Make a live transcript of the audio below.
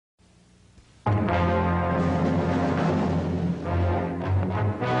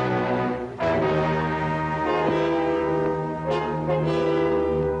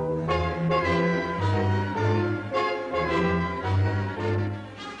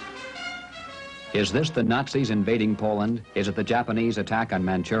Is this the Nazis invading Poland? Is it the Japanese attack on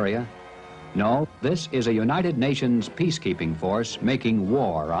Manchuria? No, this is a United Nations peacekeeping force making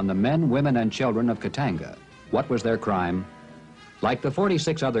war on the men, women, and children of Katanga. What was their crime? Like the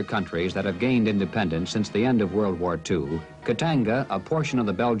 46 other countries that have gained independence since the end of World War II, Katanga, a portion of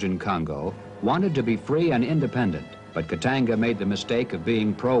the Belgian Congo, wanted to be free and independent, but Katanga made the mistake of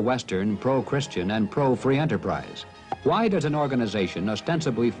being pro-Western, pro-Christian, and pro-free enterprise. Why does an organization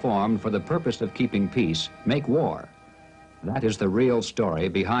ostensibly formed for the purpose of keeping peace make war? That is the real story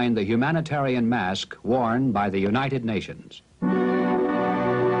behind the humanitarian mask worn by the United Nations.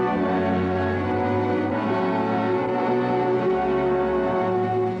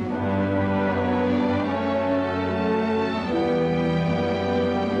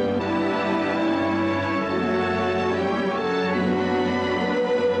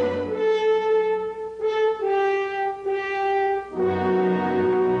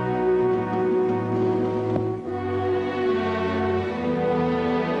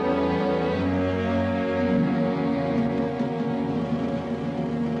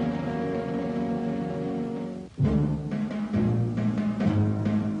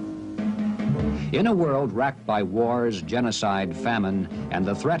 In a world racked by wars, genocide, famine, and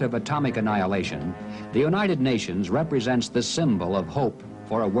the threat of atomic annihilation, the United Nations represents the symbol of hope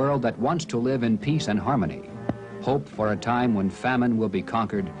for a world that wants to live in peace and harmony. Hope for a time when famine will be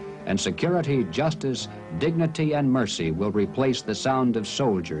conquered and security, justice, dignity, and mercy will replace the sound of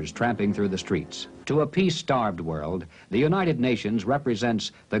soldiers tramping through the streets. To a peace-starved world, the United Nations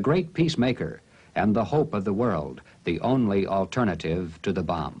represents the great peacemaker and the hope of the world, the only alternative to the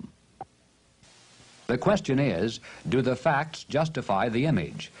bomb. The question is, do the facts justify the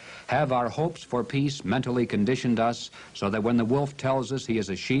image? Have our hopes for peace mentally conditioned us so that when the wolf tells us he is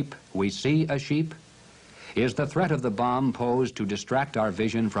a sheep, we see a sheep? Is the threat of the bomb posed to distract our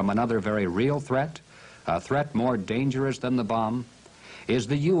vision from another very real threat, a threat more dangerous than the bomb? Is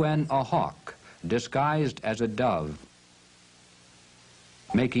the UN a hawk disguised as a dove,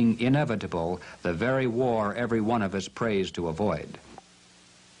 making inevitable the very war every one of us prays to avoid?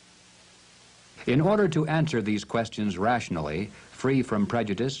 In order to answer these questions rationally, free from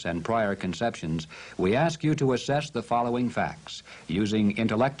prejudice and prior conceptions, we ask you to assess the following facts using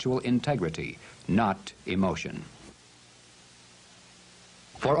intellectual integrity, not emotion.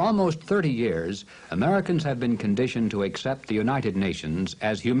 For almost 30 years, Americans have been conditioned to accept the United Nations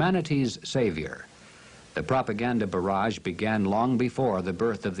as humanity's savior. The propaganda barrage began long before the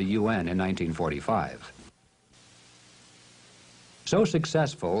birth of the UN in 1945. So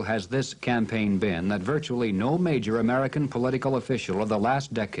successful has this campaign been that virtually no major American political official of the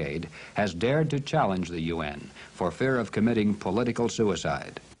last decade has dared to challenge the UN for fear of committing political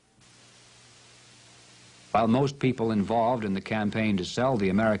suicide. While most people involved in the campaign to sell the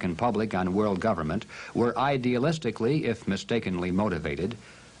American public on world government were idealistically, if mistakenly motivated,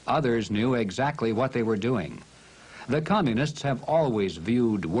 others knew exactly what they were doing. The communists have always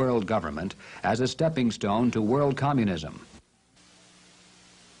viewed world government as a stepping stone to world communism.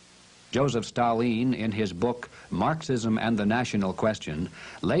 Joseph Stalin, in his book Marxism and the National Question,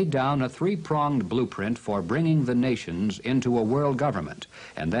 laid down a three-pronged blueprint for bringing the nations into a world government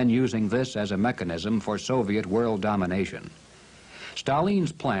and then using this as a mechanism for Soviet world domination.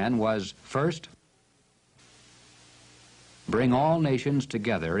 Stalin's plan was, first, bring all nations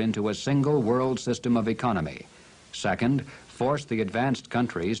together into a single world system of economy. Second, force the advanced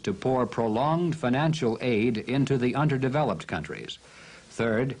countries to pour prolonged financial aid into the underdeveloped countries.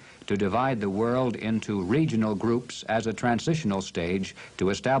 Third, to divide the world into regional groups as a transitional stage to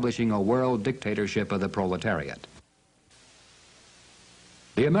establishing a world dictatorship of the proletariat.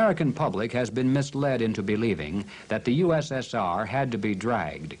 The American public has been misled into believing that the USSR had to be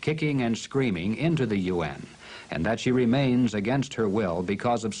dragged, kicking and screaming, into the UN, and that she remains against her will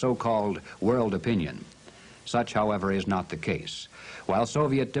because of so-called world opinion. Such, however, is not the case. While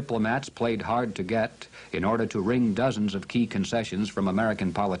Soviet diplomats played hard to get in order to wring dozens of key concessions from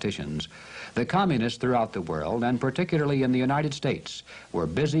American politicians, the communists throughout the world, and particularly in the United States, were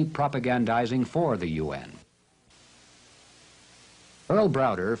busy propagandizing for the UN. Earl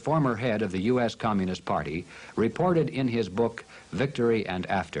Browder, former head of the U.S. Communist Party, reported in his book, Victory and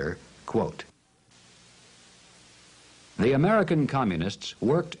After, quote, "The American communists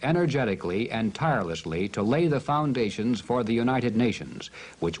worked energetically and tirelessly to lay the foundations for the United Nations,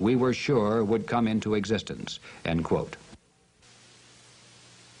 which we were sure would come into existence," end quote.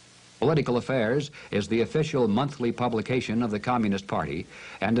 Political Affairs is the official monthly publication of the Communist Party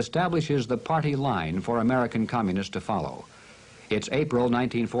and establishes the party line for American communists to follow. Its April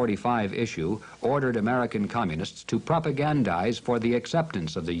 1945 issue ordered American communists to propagandize for the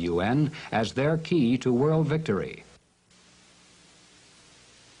acceptance of the UN as their key to world victory.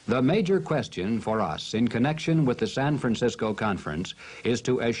 The major question for us in connection with the San Francisco Conference is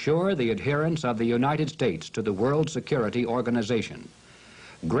to assure the adherence of the United States to the World Security Organization.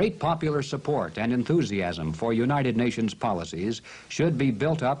 Great popular support and enthusiasm for United Nations policies should be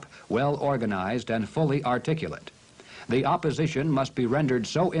built up, well organized, and fully articulate. The opposition must be rendered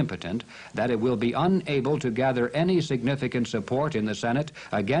so impotent that it will be unable to gather any significant support in the Senate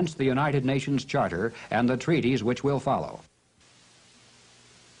against the United Nations Charter and the treaties which will follow.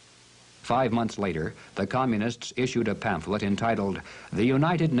 5 months later, the Communists issued a pamphlet entitled The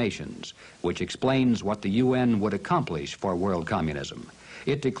United Nations, which explains what the UN would accomplish for world communism.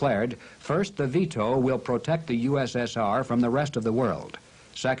 It declared, first, the veto will protect the USSR from the rest of the world.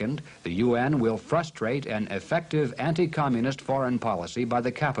 Second, the UN will frustrate an effective anti-communist foreign policy by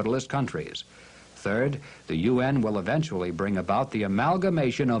the capitalist countries. Third, the UN will eventually bring about the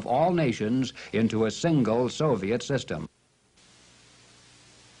amalgamation of all nations into a single Soviet system.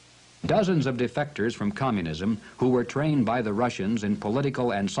 Dozens of defectors from communism who were trained by the Russians in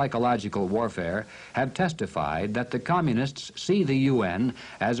political and psychological warfare have testified that the communists see the UN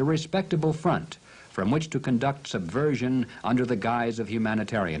as a respectable front from which to conduct subversion under the guise of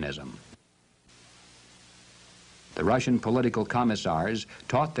humanitarianism. The Russian political commissars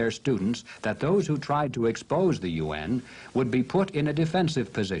taught their students that those who tried to expose the UN would be put in a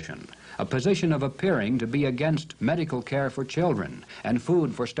defensive position, a position of appearing to be against medical care for children and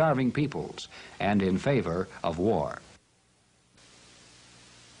food for starving peoples, and in favor of war.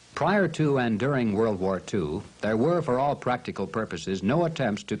 Prior to and during World War II, there were, for all practical purposes, no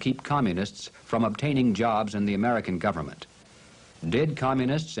attempts to keep communists from obtaining jobs in the American government. Did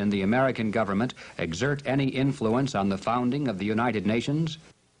communists in the American government exert any influence on the founding of the United Nations?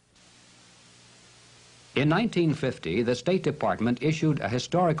 In 1950, the State Department issued a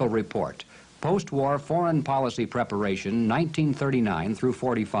historical report, Post-War Foreign Policy Preparation 1939 through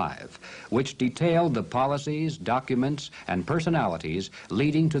 45, which detailed the policies, documents, and personalities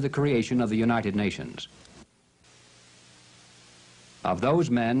leading to the creation of the United Nations. Of those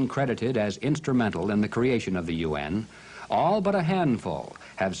men credited as instrumental in the creation of the UN, all but a handful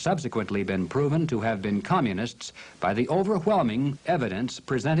have subsequently been proven to have been communists by the overwhelming evidence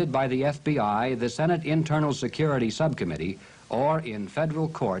presented by the FBI, the Senate Internal Security Subcommittee, or in federal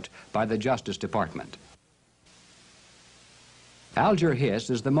court by the Justice Department. Alger Hiss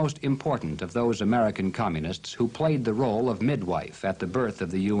is the most important of those American communists who played the role of midwife at the birth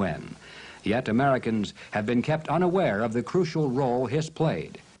of the UN. Yet Americans have been kept unaware of the crucial role Hiss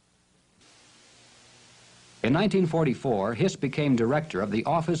played. In 1944, Hiss became director of the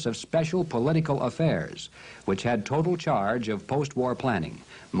Office of Special Political Affairs, which had total charge of post-war planning,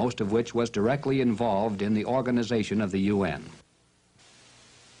 most of which was directly involved in the organization of the UN.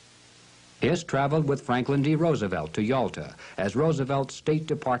 Hiss traveled with Franklin D. Roosevelt to Yalta as Roosevelt's State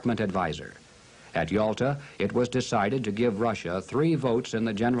Department advisor. At Yalta, it was decided to give Russia 3 votes in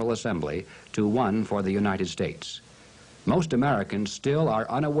the General Assembly to 1 for the United States. Most Americans still are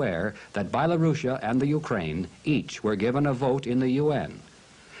unaware that Belarusia and the Ukraine each were given a vote in the UN.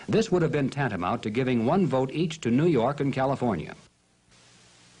 This would have been tantamount to giving 1 vote each to New York and California.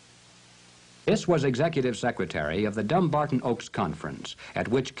 Hiss was executive secretary of the Dumbarton Oaks Conference, at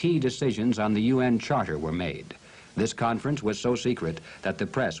which key decisions on the UN Charter were made. This conference was so secret that the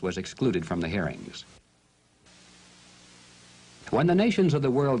press was excluded from the hearings. When the nations of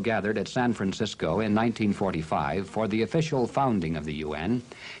the world gathered at San Francisco in 1945 for the official founding of the UN,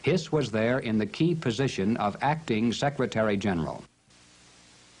 Hiss was there in the key position of acting Secretary General.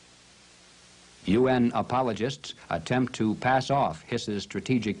 UN apologists attempt to pass off Hiss's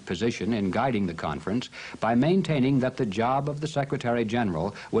strategic position in guiding the conference by maintaining that the job of the Secretary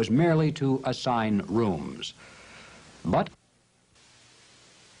General was merely to assign rooms. But,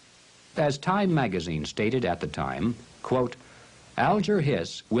 as Time magazine stated at the time, quote, Alger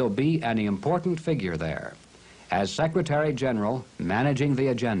Hiss will be an important figure there. As Secretary General managing the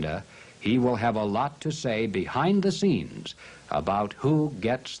agenda, he will have a lot to say behind the scenes about who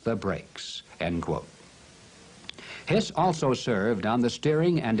gets the breaks, end quote. Hiss also served on the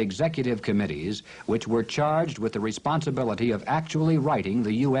steering and executive committees which were charged with the responsibility of actually writing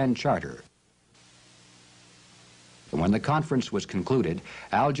the UN Charter. When the conference was concluded,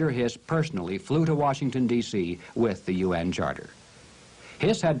 Alger Hiss personally flew to Washington, D.C. with the UN Charter.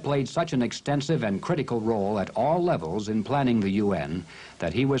 Hiss had played such an extensive and critical role at all levels in planning the UN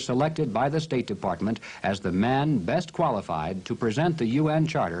that he was selected by the State Department as the man best qualified to present the UN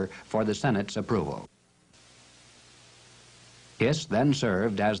Charter for the Senate's approval. Hiss then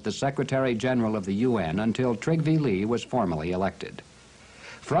served as the Secretary General of the UN until Trygve Lie was formally elected.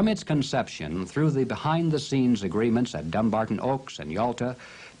 From its conception through the behind-the-scenes agreements at Dumbarton Oaks and Yalta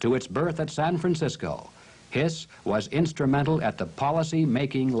to its birth at San Francisco, Hiss was instrumental at the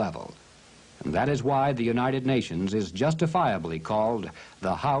policy-making level. And that is why the United Nations is justifiably called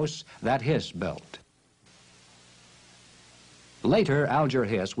the house that Hiss built. Later, Alger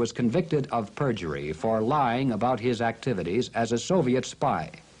Hiss was convicted of perjury for lying about his activities as a Soviet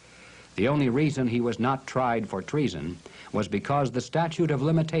spy. The only reason he was not tried for treason was because the statute of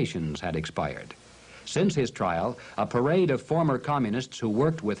limitations had expired. Since his trial, a parade of former communists who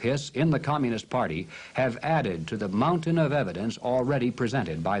worked with Hiss in the Communist Party have added to the mountain of evidence already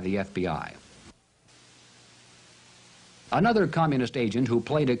presented by the FBI. Another communist agent who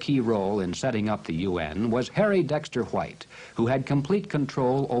played a key role in setting up the UN was Harry Dexter White, who had complete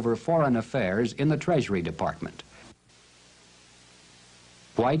control over foreign affairs in the Treasury Department.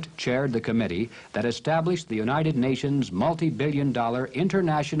 White chaired the committee that established the United Nations multi-billion-dollar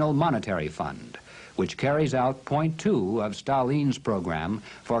International Monetary Fund, which carries out point 2 of Stalin's program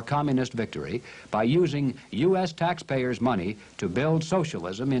for communist victory by using U.S. taxpayers' money to build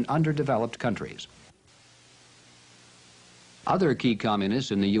socialism in underdeveloped countries. Other key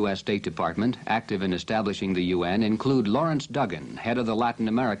communists in the U.S. State Department active in establishing the UN include Lawrence Duggan, head of the Latin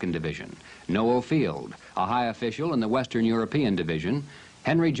American Division, Noel Field, a high official in the Western European Division,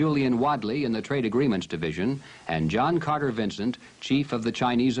 Henry Julian Wadley in the Trade Agreements Division, and John Carter Vincent, chief of the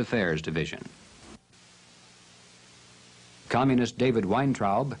Chinese Affairs Division. Communist David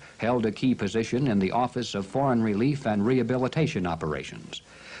Weintraub held a key position in the Office of Foreign Relief and Rehabilitation Operations.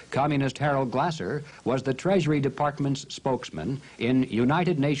 Communist Harold Glasser was the Treasury Department's spokesman in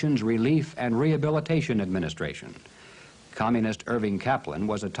United Nations Relief and Rehabilitation Administration. Communist Irving Kaplan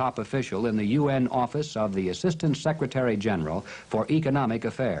was a top official in the UN Office of the Assistant Secretary General for Economic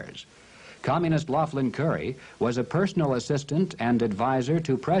Affairs. Communist Laughlin Curry was a personal assistant and advisor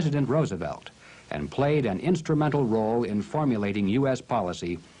to President Roosevelt and played an instrumental role in formulating U.S.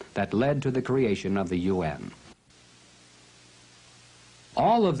 policy that led to the creation of the UN.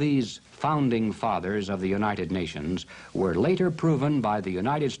 All of these founding fathers of the United Nations were later proven by the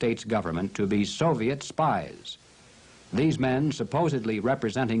United States government to be Soviet spies. These men, supposedly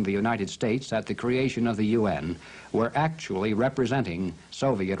representing the United States at the creation of the UN, were actually representing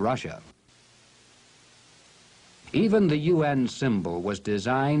Soviet Russia. Even the UN symbol was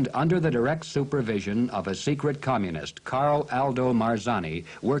designed under the direct supervision of a secret communist, Carl Aldo Marzani,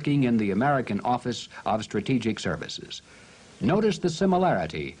 working in the American Office of Strategic Services. Notice the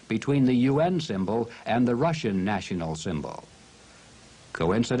similarity between the UN symbol and the Russian national symbol.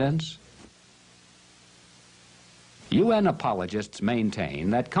 Coincidence? UN apologists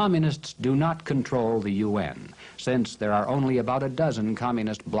maintain that communists do not control the UN, since there are only about a dozen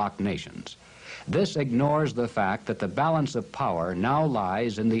communist bloc nations. This ignores the fact that the balance of power now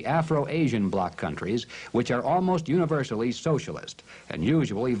lies in the Afro-Asian bloc countries, which are almost universally socialist and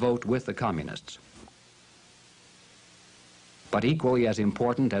usually vote with the communists. But equally as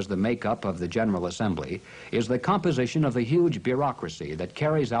important as the makeup of the General Assembly is the composition of the huge bureaucracy that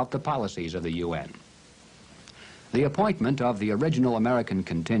carries out the policies of the UN. The appointment of the original American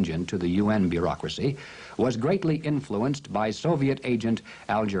contingent to the UN bureaucracy was greatly influenced by Soviet agent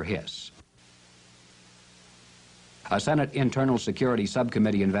Alger Hiss. A Senate Internal Security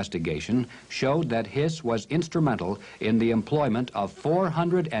Subcommittee investigation showed that Hiss was instrumental in the employment of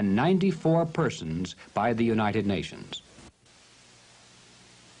 494 persons by the United Nations.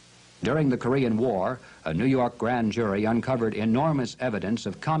 During the Korean War, a New York grand jury uncovered enormous evidence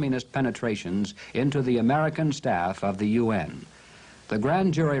of communist penetrations into the American staff of the UN. The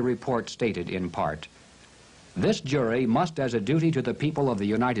grand jury report stated in part, "This jury must, as a duty to the people of the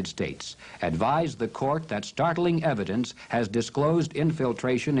United States, advise the court that startling evidence has disclosed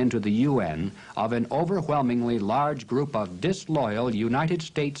infiltration into the UN of an overwhelmingly large group of disloyal United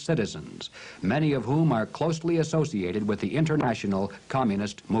States citizens, many of whom are closely associated with the international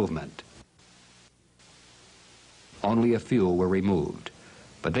communist movement." Only a few were removed,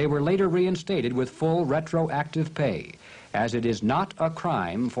 but they were later reinstated with full retroactive pay, as it is not a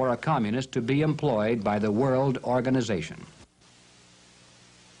crime for a communist to be employed by the World Organization.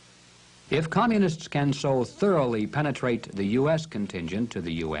 If communists can so thoroughly penetrate the U.S. contingent to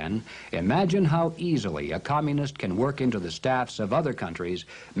the UN, imagine how easily a communist can work into the staffs of other countries,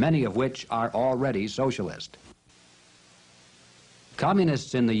 many of which are already socialist.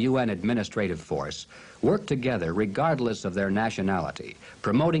 Communists in the UN administrative force work together regardless of their nationality,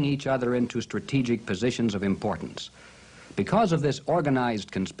 promoting each other into strategic positions of importance. Because of this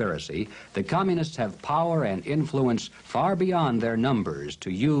organized conspiracy, the communists have power and influence far beyond their numbers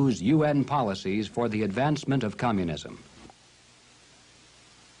to use UN policies for the advancement of communism.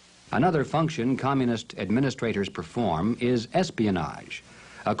 Another function communist administrators perform is espionage.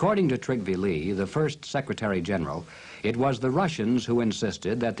 According to Trygve Lie, the first Secretary General, it was the Russians who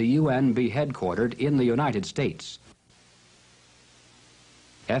insisted that the UN be headquartered in the United States.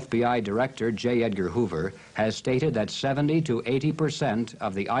 FBI Director J. Edgar Hoover has stated that 70 to 80%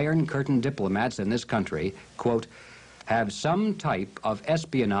 of the Iron Curtain diplomats in this country, quote, have some type of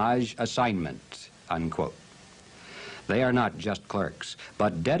espionage assignment, unquote. They are not just clerks,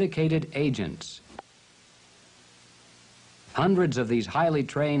 but dedicated agents. Hundreds of these highly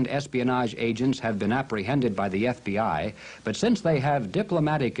trained espionage agents have been apprehended by the FBI, but since they have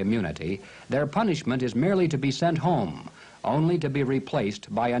diplomatic immunity, their punishment is merely to be sent home, only to be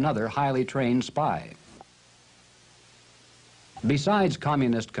replaced by another highly trained spy. Besides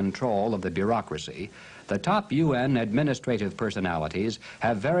communist control of the bureaucracy, the top UN administrative personalities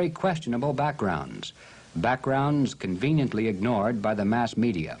have very questionable backgrounds, conveniently ignored by the mass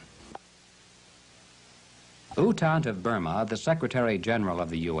media. U Thant of Burma, the Secretary General of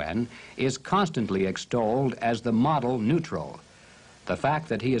the UN, is constantly extolled as the model neutral. The fact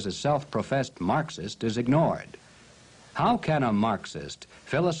that he is a self-professed Marxist is ignored. How can a Marxist,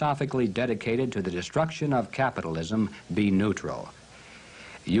 philosophically dedicated to the destruction of capitalism, be neutral?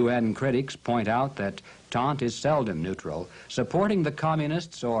 UN critics point out that Thant is seldom neutral, supporting the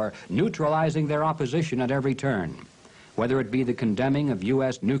communists or neutralizing their opposition at every turn, whether it be the condemning of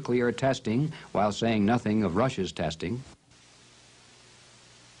U.S. nuclear testing while saying nothing of Russia's testing,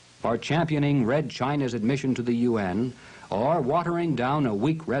 or championing Red China's admission to the UN, or watering down a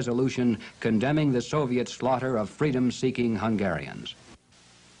weak resolution condemning the Soviet slaughter of freedom-seeking Hungarians.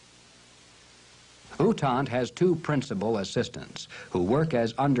 U Thant has two principal assistants who work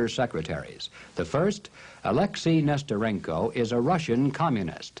as undersecretaries. The first, Alexei Nestorenko, is a Russian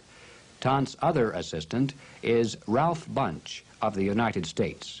communist. Thant's other assistant is Ralph Bunche of the United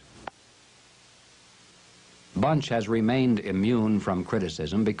States. Bunche has remained immune from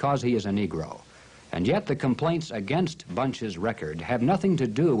criticism because he is a Negro, and yet the complaints against Bunche's record have nothing to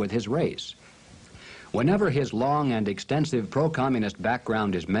do with his race. Whenever his long and extensive pro-communist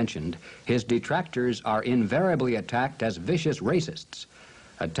background is mentioned, his detractors are invariably attacked as vicious racists.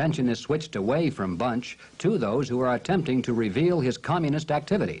 Attention is switched away from Bunche to those who are attempting to reveal his communist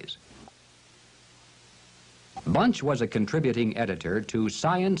activities. Bunche was a contributing editor to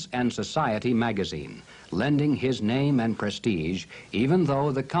Science and Society magazine, lending his name and prestige, even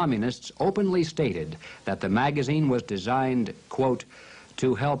though the communists openly stated that the magazine was designed, quote,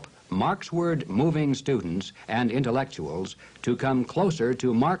 to help Marxward-moving students and intellectuals to come closer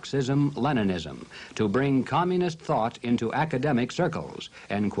to Marxism-Leninism, to bring communist thought into academic circles,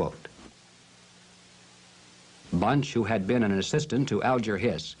 end quote. Bunche, who had been an assistant to Alger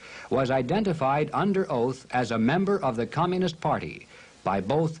Hiss, was identified under oath as a member of the Communist Party by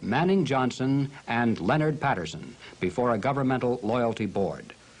both Manning Johnson and Leonard Patterson before a governmental loyalty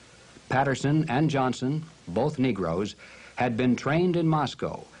board. Patterson and Johnson, both Negroes, had been trained in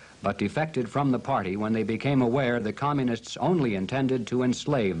Moscow, but defected from the party when they became aware the communists only intended to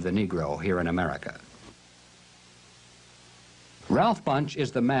enslave the Negro here in America. Ralph Bunche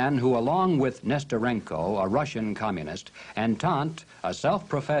is the man who, along with Nestorenko, a Russian communist, and Thant, a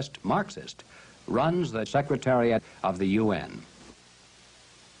self-professed Marxist, runs the Secretariat of the UN.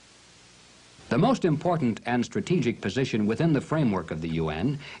 The most important and strategic position within the framework of the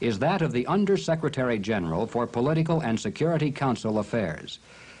UN is that of the Under-Secretary General for Political and Security Council Affairs.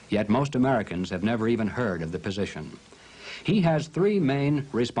 Yet most Americans have never even heard of the position. He has three main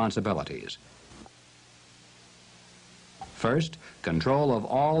responsibilities. First, control of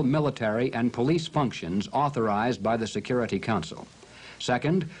all military and police functions authorized by the Security Council.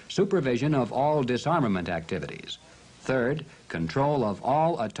 Second, supervision of all disarmament activities. Third, control of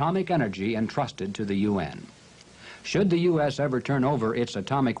all atomic energy entrusted to the UN. Should the U.S. ever turn over its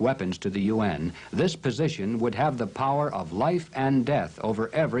atomic weapons to the UN, this position would have the power of life and death over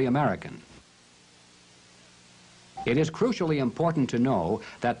every American. It is crucially important to know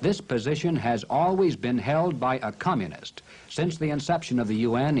that this position has always been held by a communist since the inception of the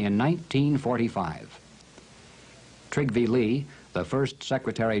UN in 1945. Trygve Lie, the first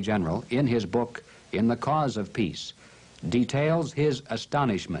Secretary General, in his book, In the Cause of Peace, details his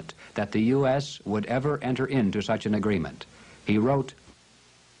astonishment that the U.S. would ever enter into such an agreement. He wrote,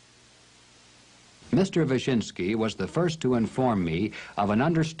 Mr. Wyszynski was the first to inform me of an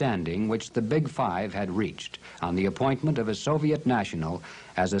understanding which the Big Five had reached on the appointment of a Soviet national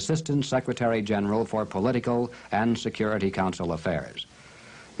as Assistant Secretary General for Political and Security Council Affairs.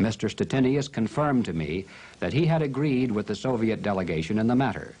 Mr. Stettinius confirmed to me that he had agreed with the Soviet delegation in the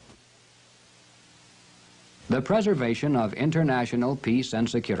matter. The preservation of international peace and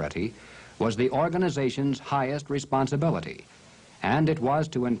security was the organization's highest responsibility, and it was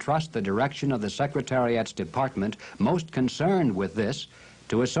to entrust the direction of the Secretariat's department most concerned with this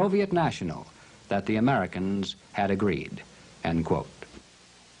to a Soviet national that the Americans had agreed, end quote.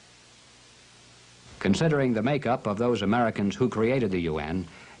 Considering the makeup of those Americans who created the UN,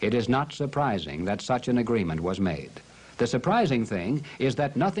 it is not surprising that such an agreement was made. The surprising thing is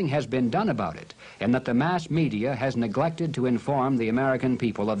that nothing has been done about it, and that the mass media has neglected to inform the American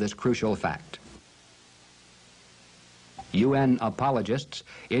people of this crucial fact. UN apologists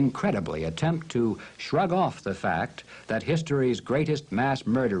incredibly attempt to shrug off the fact that history's greatest mass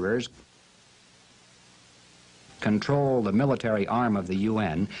murderers control the military arm of the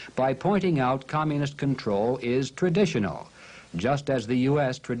UN by pointing out communist control is traditional, just as the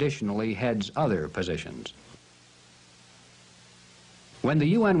U.S. traditionally heads other positions. When the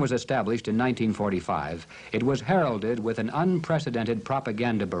UN was established in 1945, it was heralded with an unprecedented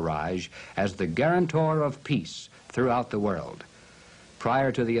propaganda barrage as the guarantor of peace throughout the world.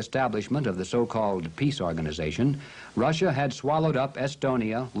 Prior to the establishment of the so-called peace organization, Russia had swallowed up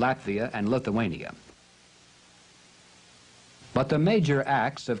Estonia, Latvia, and Lithuania. But the major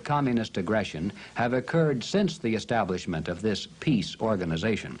acts of communist aggression have occurred since the establishment of this peace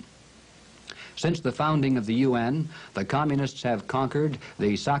organization. Since the founding of the UN, the communists have conquered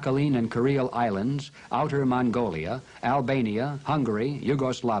the Sakhalin and Kuril Islands, Outer Mongolia, Albania, Hungary,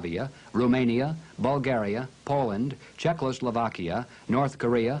 Yugoslavia, Romania, Bulgaria, Poland, Czechoslovakia, North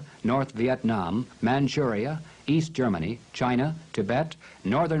Korea, North Vietnam, Manchuria, East Germany, China, Tibet,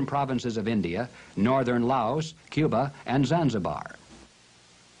 northern provinces of India, northern Laos, Cuba, and Zanzibar.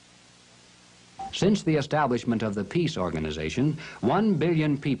 Since the establishment of the peace organization, 1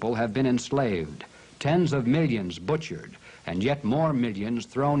 billion people have been enslaved, tens of millions butchered, and yet more millions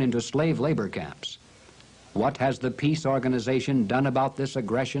thrown into slave labor camps. What has the peace organization done about this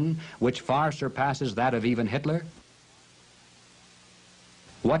aggression, which far surpasses that of even Hitler?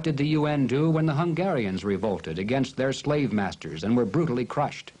 What did the UN do when the Hungarians revolted against their slave masters and were brutally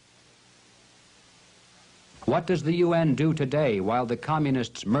crushed? What does the UN do today while the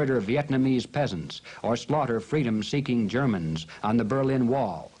communists murder Vietnamese peasants or slaughter freedom-seeking Germans on the Berlin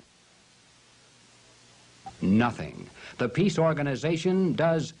Wall? Nothing. The peace organization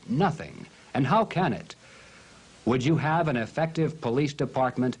does nothing. And how can it? Would you have an effective police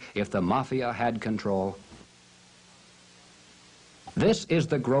department if the mafia had control? This is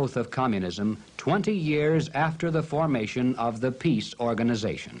the growth of communism 20 years after the formation of the peace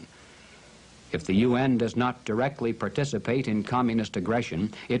organization. If the UN does not directly participate in communist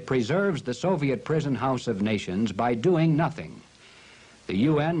aggression, it preserves the Soviet prison house of nations by doing nothing. The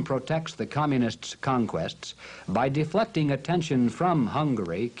UN protects the communists' conquests by deflecting attention from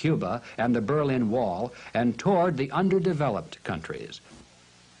Hungary, Cuba, and the Berlin Wall and toward the underdeveloped countries.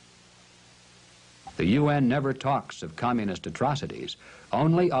 The UN never talks of communist atrocities,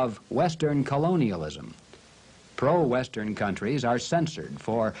 only of Western colonialism. Pro-Western countries are censored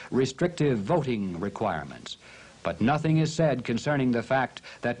for restrictive voting requirements, but nothing is said concerning the fact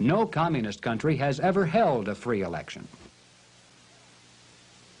that no communist country has ever held a free election.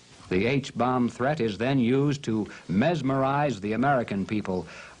 The H-bomb threat is then used to mesmerize the American people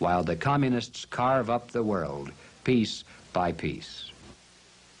while the communists carve up the world, piece by piece.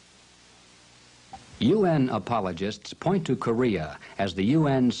 UN apologists point to Korea as the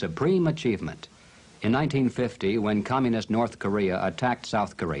UN's supreme achievement. In 1950, when communist North Korea attacked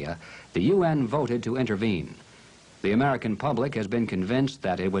South Korea, the UN voted to intervene. The American public has been convinced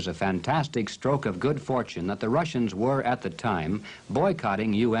that it was a fantastic stroke of good fortune that the Russians were, at the time,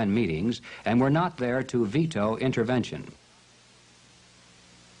 boycotting UN meetings and were not there to veto intervention.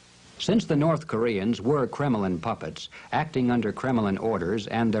 Since the North Koreans were Kremlin puppets, acting under Kremlin orders,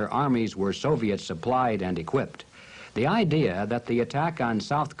 and their armies were Soviet-supplied and equipped, the idea that the attack on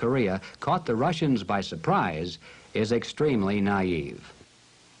South Korea caught the Russians by surprise is extremely naive.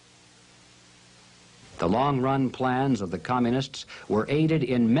 The long-run plans of the communists were aided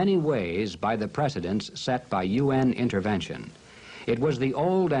in many ways by the precedents set by UN intervention. It was the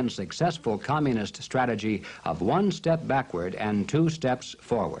old and successful communist strategy of 1 step backward and 2 steps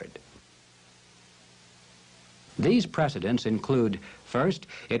forward. These precedents include, first,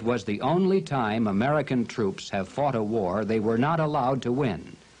 it was the only time American troops have fought a war they were not allowed to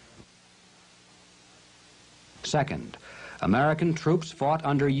win. Second, American troops fought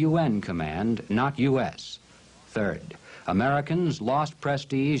under UN command, not U.S. Third, Americans lost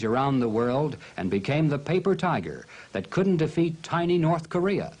prestige around the world and became the paper tiger that couldn't defeat tiny North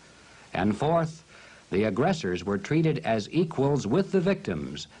Korea. And fourth, the aggressors were treated as equals with the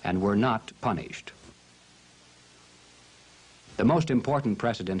victims and were not punished. The most important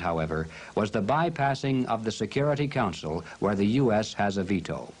precedent, however, was the bypassing of the Security Council, where the U.S. has a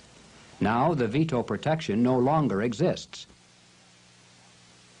veto. Now the veto protection no longer exists.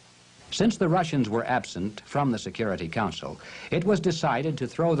 Since the Russians were absent from the Security Council, it was decided to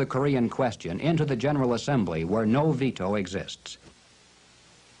throw the Korean question into the General Assembly, where no veto exists.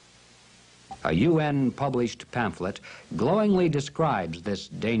 A UN-published pamphlet glowingly describes this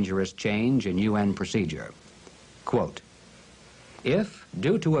dangerous change in UN procedure. Quote, "If,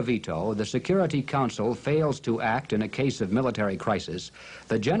 due to a veto, the Security Council fails to act in a case of military crisis,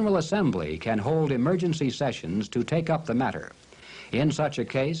 the General Assembly can hold emergency sessions to take up the matter. In such a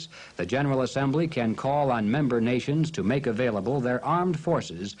case, the General Assembly can call on member nations to make available their armed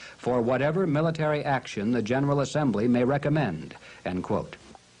forces for whatever military action the General Assembly may recommend." End quote.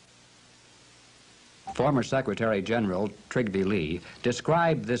 Former Secretary General Trygve Lie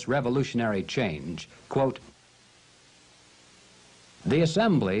described this revolutionary change, quote, "The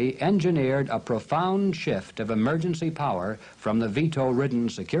Assembly engineered a profound shift of emergency power from the veto-ridden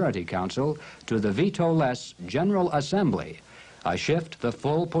Security Council to the veto-less General Assembly, a shift the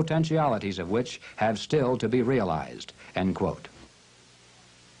full potentialities of which have still to be realized." End quote.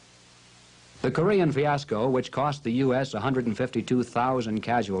 The Korean fiasco, which cost the U.S. 152,000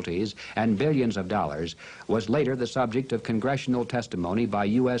 casualties and billions of dollars, was later the subject of congressional testimony by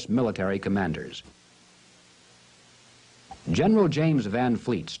U.S. military commanders. General James Van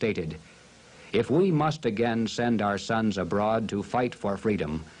Fleet stated, "If we must again send our sons abroad to fight for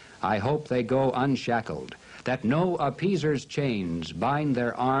freedom, I hope they go unshackled, that no appeaser's chains bind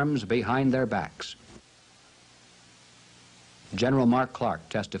their arms behind their backs." General Mark Clark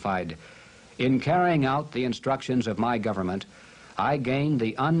testified, "In carrying out the instructions of my government, I gained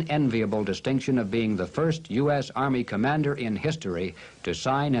the unenviable distinction of being the first U.S. Army commander in history to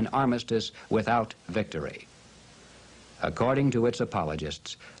sign an armistice without victory." According to its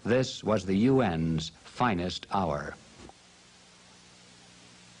apologists, this was the UN's finest hour.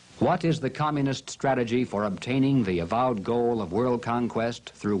 What is the communist strategy for obtaining the avowed goal of world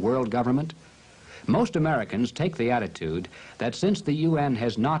conquest through world government? Most Americans take the attitude that since the UN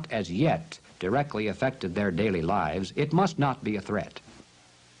has not as yet directly affected their daily lives, it must not be a threat.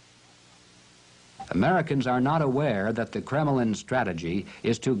 Americans are not aware that the Kremlin strategy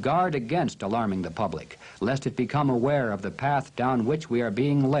is to guard against alarming the public, lest it become aware of the path down which we are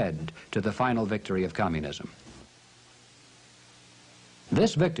being led to the final victory of communism.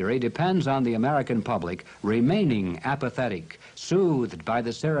 This victory depends on the American public remaining apathetic, soothed by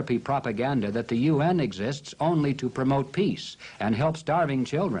the syrupy propaganda that the UN exists only to promote peace and help starving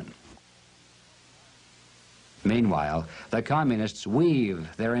children. Meanwhile, the communists weave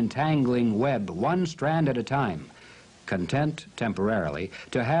their entangling web one strand at a time, content temporarily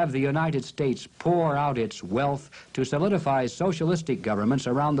to have the United States pour out its wealth to solidify socialistic governments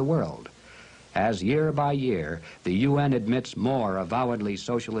around the world, as year by year the UN admits more avowedly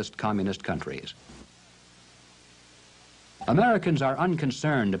socialist communist countries. Americans are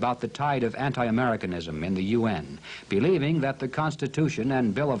unconcerned about the tide of anti-Americanism in the UN, believing that the Constitution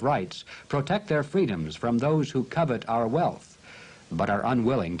and Bill of Rights protect their freedoms from those who covet our wealth, but are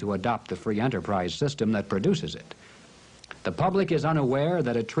unwilling to adopt the free enterprise system that produces it. The public is unaware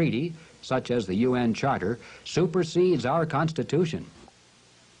that a treaty, such as the UN Charter, supersedes our Constitution.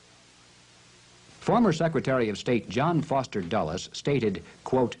 Former Secretary of State John Foster Dulles stated,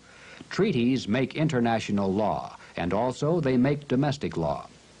 quote, "Treaties make international law, and also they make domestic law.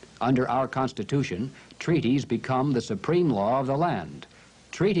 Under our Constitution, treaties become the supreme law of the land.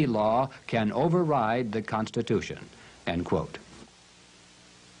 Treaty law can override the Constitution." End quote.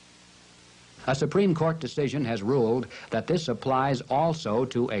 A Supreme Court decision has ruled that this applies also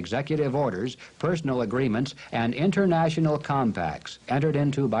to executive orders, personal agreements, and international compacts entered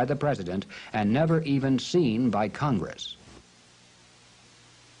into by the President and never even seen by Congress.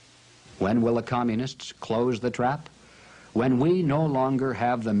 When will the communists close the trap? When we no longer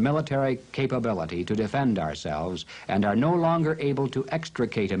have the military capability to defend ourselves and are no longer able to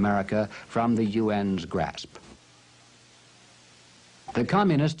extricate America from the UN's grasp. The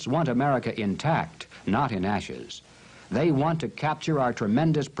communists want America intact, not in ashes. They want to capture our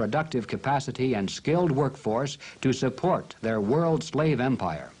tremendous productive capacity and skilled workforce to support their world slave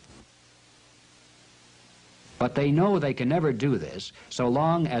empire. But they know they can never do this so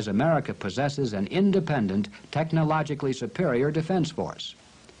long as America possesses an independent, technologically superior defense force.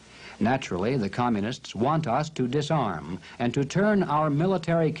 Naturally, the communists want us to disarm and to turn our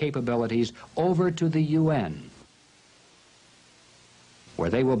military capabilities over to the UN, where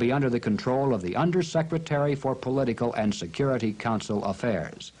they will be under the control of the Undersecretary for Political and Security Council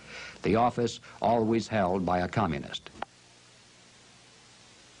Affairs, the office always held by a communist.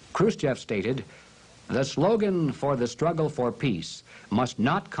 Khrushchev stated, "The slogan for the struggle for peace must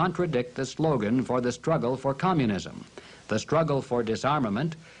not contradict the slogan for the struggle for communism. The struggle for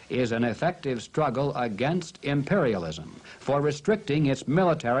disarmament is an effective struggle against imperialism, for restricting its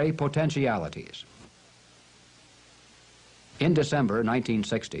military potentialities." In December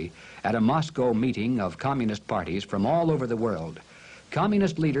 1960, at a Moscow meeting of communist parties from all over the world,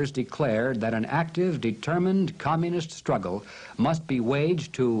 communist leaders declared that an active, determined communist struggle must be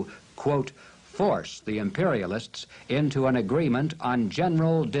waged to, quote, force the imperialists into an agreement on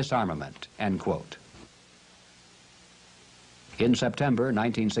general disarmament, end quote. In September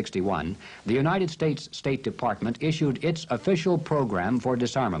 1961, the United States State Department issued its official program for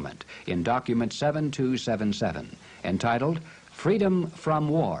disarmament in document 7277, entitled Freedom from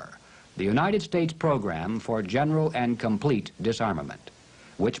War, the United States Program for General and Complete Disarmament,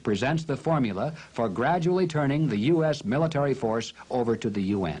 which presents the formula for gradually turning the U.S. military force over to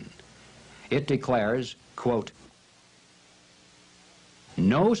the UN. It declares, quote,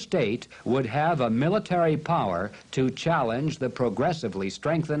 "No state would have a military power to challenge the progressively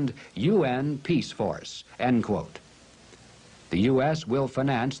strengthened UN peace force," end quote. The U.S. will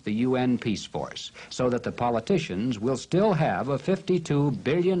finance the UN peace force so that the politicians will still have a $52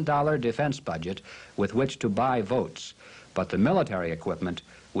 billion defense budget with which to buy votes, but the military equipment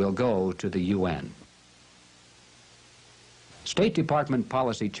will go to the UN. State Department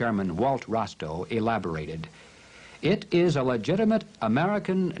Policy Chairman Walt Rostow elaborated, "It is a legitimate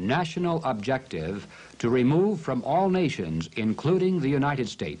American national objective to remove from all nations, including the United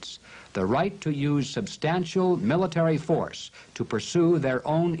States, the right to use substantial military force to pursue their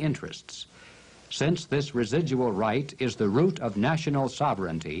own interests. Since this residual right is the root of national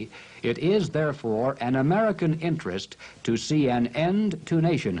sovereignty, it is therefore an American interest to see an end to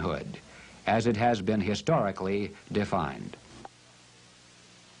nationhood, as it has been historically defined."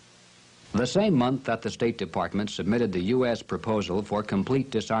 The same month that the State Department submitted the U.S. proposal for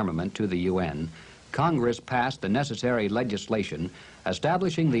complete disarmament to the UN, Congress passed the necessary legislation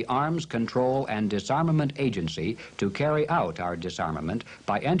establishing the Arms Control and Disarmament Agency to carry out our disarmament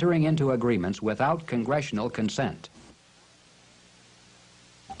by entering into agreements without congressional consent.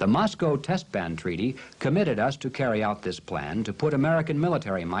 The Moscow Test Ban Treaty committed us to carry out this plan to put American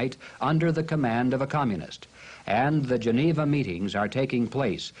military might under the command of a communist, and the Geneva meetings are taking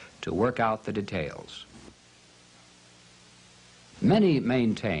place to work out the details. Many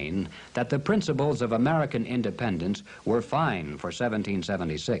maintain that the principles of American independence were fine for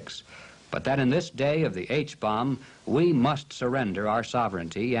 1776, but that in this day of the H-bomb, we must surrender our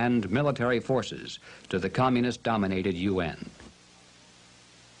sovereignty and military forces to the communist-dominated UN.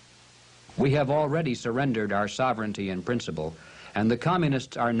 We have already surrendered our sovereignty in principle, and the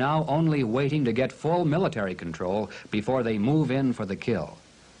communists are now only waiting to get full military control before they move in for the kill.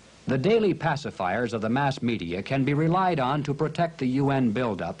 The daily pacifiers of the mass media can be relied on to protect the UN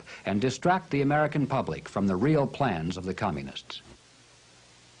buildup and distract the American public from the real plans of the communists.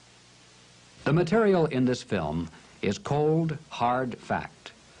 The material in this film is cold, hard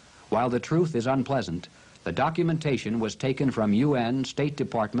fact. While the truth is unpleasant, the documentation was taken from UN, State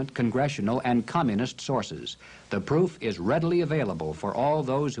Department, congressional, and communist sources. The proof is readily available for all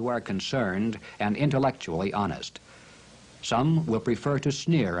those who are concerned and intellectually honest. Some will prefer to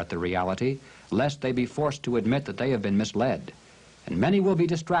sneer at the reality, lest they be forced to admit that they have been misled. And many will be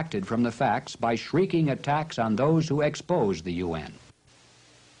distracted from the facts by shrieking attacks on those who expose the UN.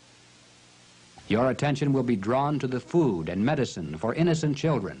 Your attention will be drawn to the food and medicine for innocent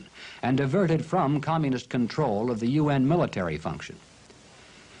children and diverted from communist control of the UN military function.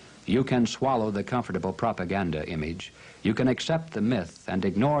 You can swallow the comfortable propaganda image. You can accept the myth and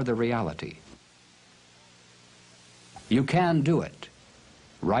ignore the reality. You can do it,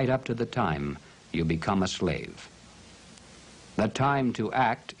 right up to the time you become a slave. The time to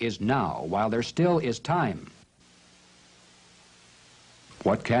act is now, while there still is time.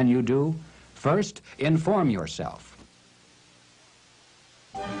 What can you do? First, inform yourself.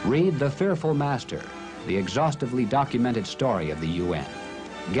 Read The Fearful Master, the exhaustively documented story of the UN.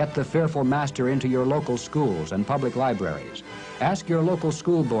 Get The Fearful Master into your local schools and public libraries. Ask your local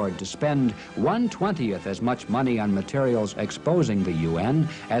school board to spend 1/20th as much money on materials exposing the UN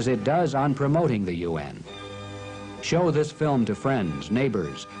as it does on promoting the UN. Show this film to friends,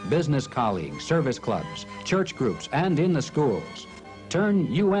 neighbors, business colleagues, service clubs, church groups, and in the schools.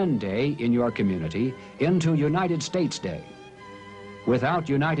 Turn UN Day in your community into United States Day. Without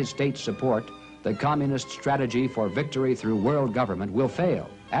United States support, the communist strategy for victory through world government will fail.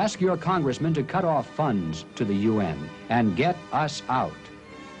 Ask your congressman to cut off funds to the UN and get us out.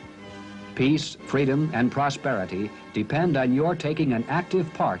 Peace, freedom, and prosperity depend on your taking an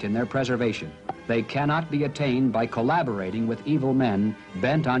active part in their preservation. They cannot be attained by collaborating with evil men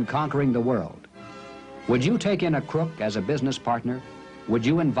bent on conquering the world. Would you take in a crook as a business partner? Would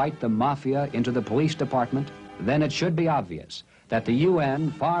you invite the mafia into the police department? Then it should be obvious that the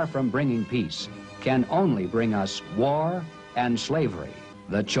UN, far from bringing peace, can only bring us war and slavery.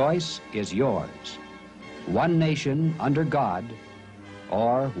 The choice is yours. One nation under God,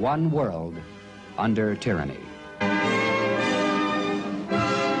 or one world under tyranny.